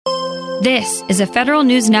This is a Federal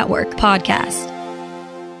News Network podcast.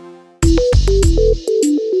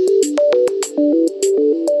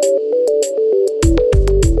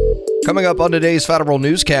 Coming up on today's Federal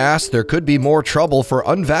Newscast, there could be more trouble for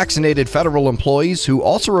unvaccinated federal employees who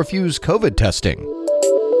also refuse COVID testing.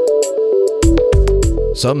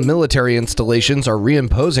 Some military installations are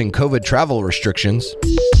reimposing COVID travel restrictions.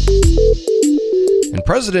 And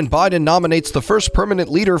President Biden nominates the first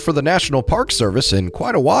permanent leader for the National Park Service in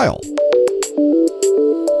quite a while.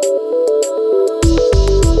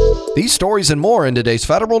 These stories and more in today's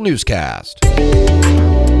Federal Newscast.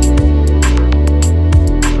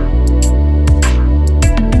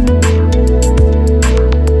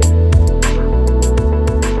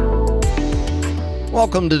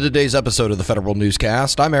 Welcome to today's episode of the Federal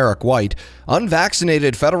Newscast. I'm Eric White.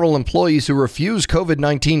 Unvaccinated federal employees who refuse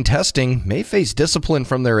COVID-19 testing may face discipline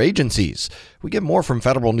from their agencies. We get more from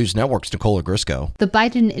Federal News Network's Nicole Ogrysko. The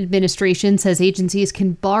Biden administration says agencies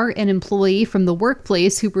can bar an employee from the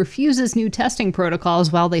workplace who refuses new testing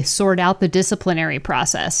protocols while they sort out the disciplinary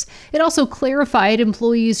process. It also clarified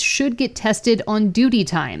employees should get tested on duty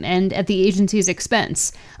time and at the agency's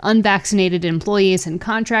expense. Unvaccinated employees and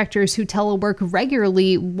contractors who telework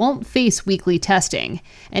regularly won't face weekly testing.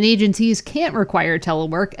 And agencies can't require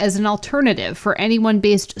telework as an alternative for anyone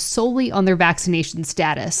based solely on their vaccination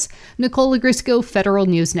status. Nicole Ogrysko, Federal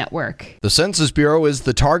News Network. The Census Bureau is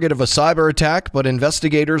the target of a cyber attack, but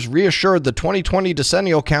investigators reassured the 2020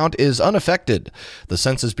 decennial count is unaffected. The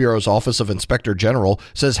Census Bureau's Office of Inspector General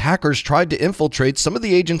says hackers tried to infiltrate some of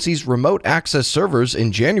the agency's remote access servers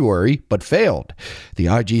in January, but failed. The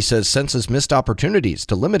IG says Census missed opportunities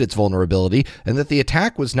to limit its vulnerability and that the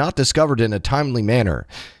attack was not discovered in a timely manner.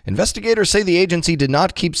 Investigators say the agency did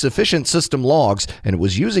not keep sufficient system logs and it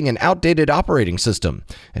was using an outdated operating system.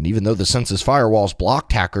 And even though the Census firewalls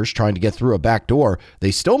blocked hackers trying to get through a back door,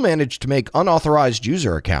 they still managed to make unauthorized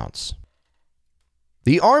user accounts.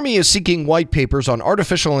 The Army is seeking white papers on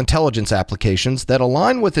artificial intelligence applications that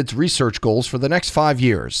align with its research goals for the next 5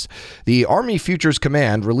 years. The Army Futures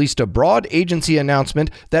Command released a broad agency announcement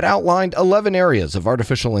that outlined 11 areas of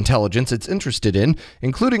artificial intelligence it's interested in,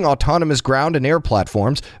 including autonomous ground and air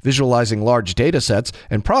platforms, visualizing large data sets,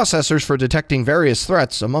 and processors for detecting various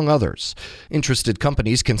threats, among others. Interested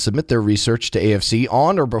companies can submit their research to AFC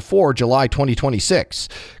on or before July 2026.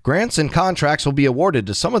 Grants and contracts will be awarded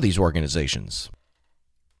to some of these organizations.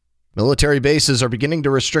 Military bases are beginning to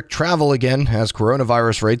restrict travel again as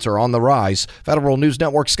coronavirus rates are on the rise. Federal News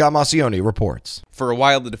Network's Scott Maucione reports. For a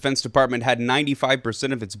while, the Defense Department had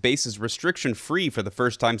 95% of its bases restriction-free for the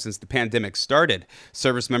first time since the pandemic started.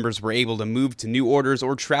 Service members were able to move to new orders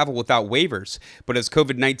or travel without waivers. But as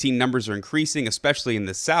COVID-19 numbers are increasing, especially in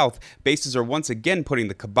the South, bases are once again putting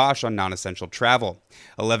the kibosh on non-essential travel.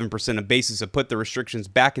 11% of bases have put the restrictions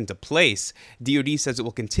back into place. DoD says it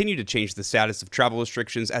will continue to change the status of travel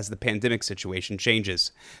restrictions as the pandemic situation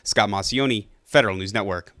changes. Scott Maucione, Federal News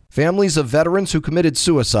Network. Families of veterans who committed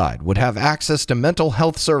suicide would have access to mental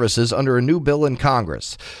health services under a new bill in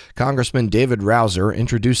Congress. Congressman David Rouzer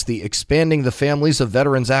introduced the Expanding the Families of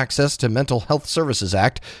Veterans Access to Mental Health Services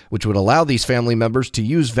Act, which would allow these family members to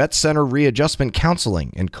use vet center readjustment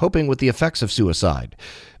counseling in coping with the effects of suicide.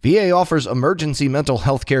 VA offers emergency mental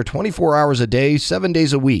health care 24 hours a day, 7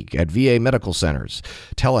 days a week at VA medical centers.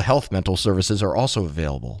 Telehealth mental services are also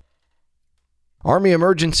available. Army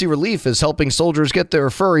Emergency Relief is helping soldiers get their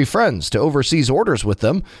furry friends to overseas orders with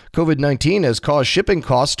them. COVID-19 has caused shipping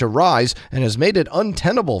costs to rise and has made it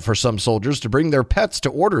untenable for some soldiers to bring their pets to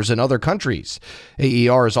orders in other countries.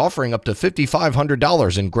 AER is offering up to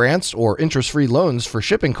 $5,500 in grants or interest-free loans for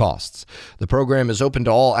shipping costs. The program is open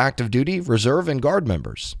to all active duty, reserve, and guard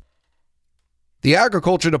members. The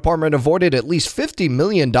Agriculture Department avoided at least $50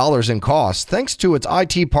 million in costs thanks to its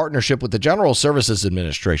IT partnership with the General Services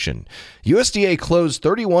Administration. USDA closed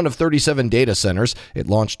 31 of 37 data centers. It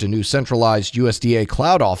launched a new centralized USDA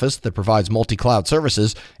cloud office that provides multi-cloud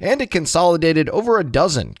services, and it consolidated over a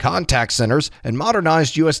dozen contact centers and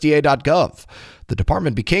modernized USDA.gov. The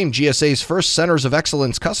department became GSA's first Centers of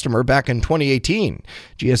Excellence customer back in 2018.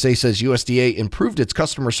 GSA says USDA improved its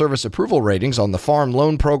customer service approval ratings on the farm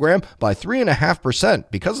loan program by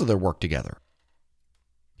 3.5% because of their work together.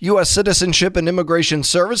 U.S. Citizenship and Immigration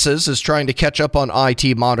Services is trying to catch up on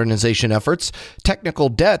IT modernization efforts. Technical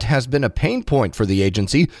debt has been a pain point for the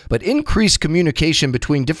agency, but increased communication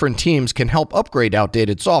between different teams can help upgrade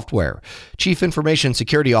outdated software. Chief Information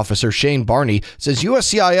Security Officer Shane Barney says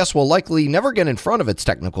USCIS will likely never get in front of its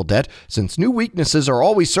technical debt since new weaknesses are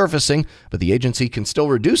always surfacing, but the agency can still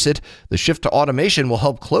reduce it. The shift to automation will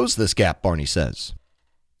help close this gap, Barney says.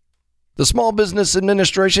 The Small Business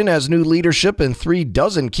Administration has new leadership in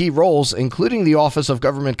 36 key roles, including the Office of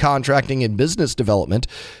Government Contracting and Business Development.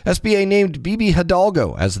 SBA named Bibi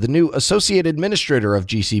Hidalgo as the new Associate Administrator of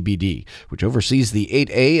GCBD, which oversees the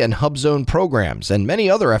 8A and HubZone programs and many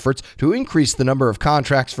other efforts to increase the number of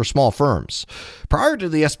contracts for small firms. Prior to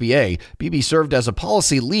the SBA, Bibi served as a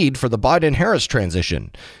policy lead for the Biden-Harris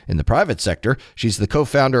transition. In the private sector, she's the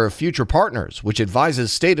co-founder of Future Partners, which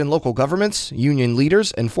advises state and local governments, union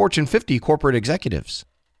leaders, and Fortune 50 corporate executives.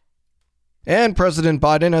 And President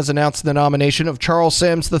Biden has announced the nomination of Charles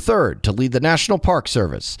Sams III to lead the National Park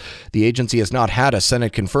Service. The agency has not had a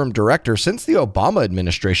Senate-confirmed director since the Obama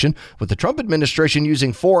administration, with the Trump administration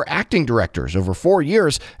using 4 acting directors over 4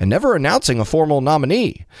 years and never announcing a formal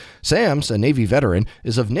nominee. Sams, a Navy veteran,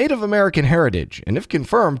 is of Native American heritage and, if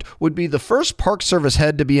confirmed, would be the first Park Service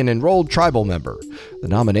head to be an enrolled tribal member. The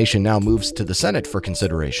nomination now moves to the Senate for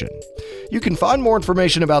consideration. You can find more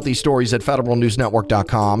information about these stories at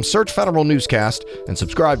federalnewsnetwork.com. Search Federal Newscast and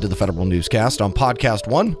subscribe to the Federal Newscast on Podcast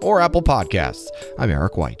One or Apple Podcasts. I'm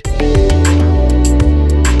Eric White.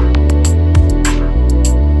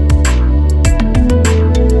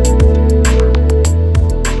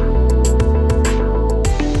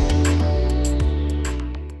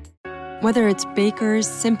 Whether it's Baker's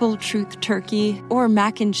Simple Truth Turkey or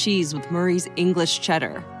mac and cheese with Murray's English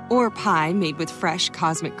Cheddar, or pie made with fresh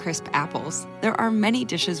Cosmic Crisp apples, there are many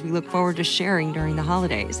dishes we look forward to sharing during the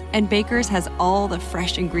holidays. And Baker's has all the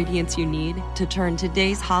fresh ingredients you need to turn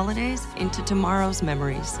today's holidays into tomorrow's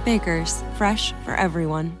memories. Baker's, fresh for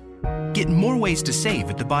everyone. Get more ways to save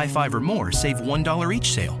at the Buy 5 or More Save $1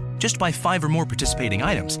 each sale. Just buy 5 or more participating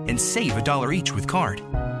items and save $1 each with card.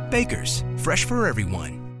 Baker's, fresh for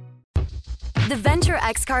everyone. The Venture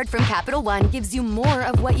X card from Capital One gives you more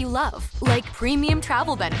of what you love, like premium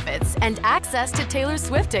travel benefits and access to Taylor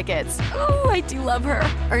Swift tickets. Oh, I do love her.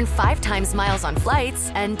 Earn 5 times miles on flights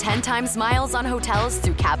and 10 times miles on hotels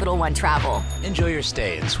through Capital One Travel. Enjoy your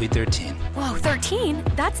stay in Suite 13. Whoa, 13?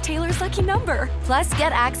 That's Taylor's lucky number. Plus,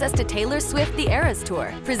 get access to Taylor Swift The Eras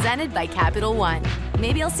Tour, presented by Capital One.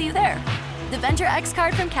 Maybe I'll see you there. The Venture X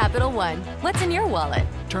card from Capital One. What's in your wallet?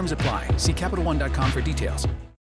 Terms apply. See CapitalOne.com for details.